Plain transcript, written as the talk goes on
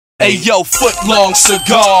Ayo, foot long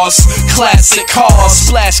cigars, classic cars,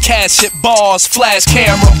 splash cash at bars, flash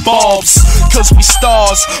camera bulbs. Cause we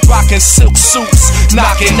stars, rockin' silk suits,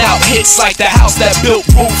 knocking out hits like the house that built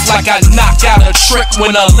roof. Like I knock out a trick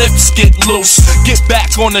when her lips get loose. Get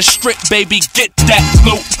back on the strip, baby, get that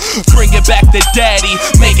loot. Bring it back to daddy,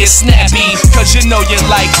 make it snappy. Cause you know you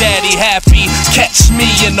like daddy happy. Catch me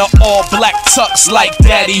in the all black tux like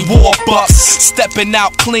daddy Warbucks. Stepping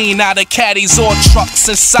out clean out of caddies or trucks.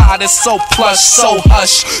 Inside it's so plush, so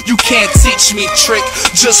hush. You can't teach me trick.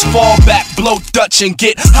 Just fall back, blow Dutch and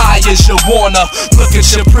get high as you wanna. Look at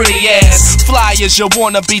your pretty ass, fly as you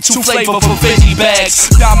wanna be. Too flavor for 50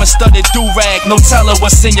 bags. Diamond studded do-rag, no telling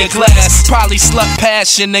what's in your glass. Probably slut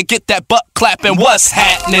passion and get that butt clapping. What's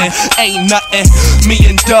happening? Ain't nothing. Me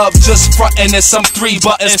and Dub just frontin' and some 3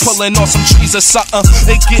 buttons. Pulling on some trees or something.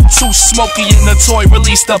 It get too smoky in the toy,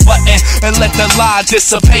 release the button and let the lie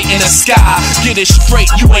dissipate in the sky. Get it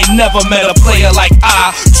straight, you ain't never met a player like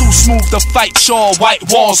I. Too smooth to fight, Shaw, white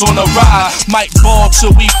walls on the ride. Might ball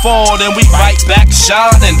till we fall, then we right back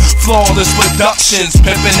shining. Flawless productions,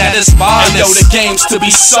 pimpin' at its finest. Yo, the game's to be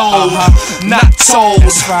sold, not told.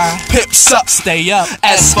 Pips up, stay up.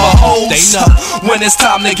 As for hoes, when it's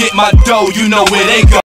time to get my dough, you know where they go.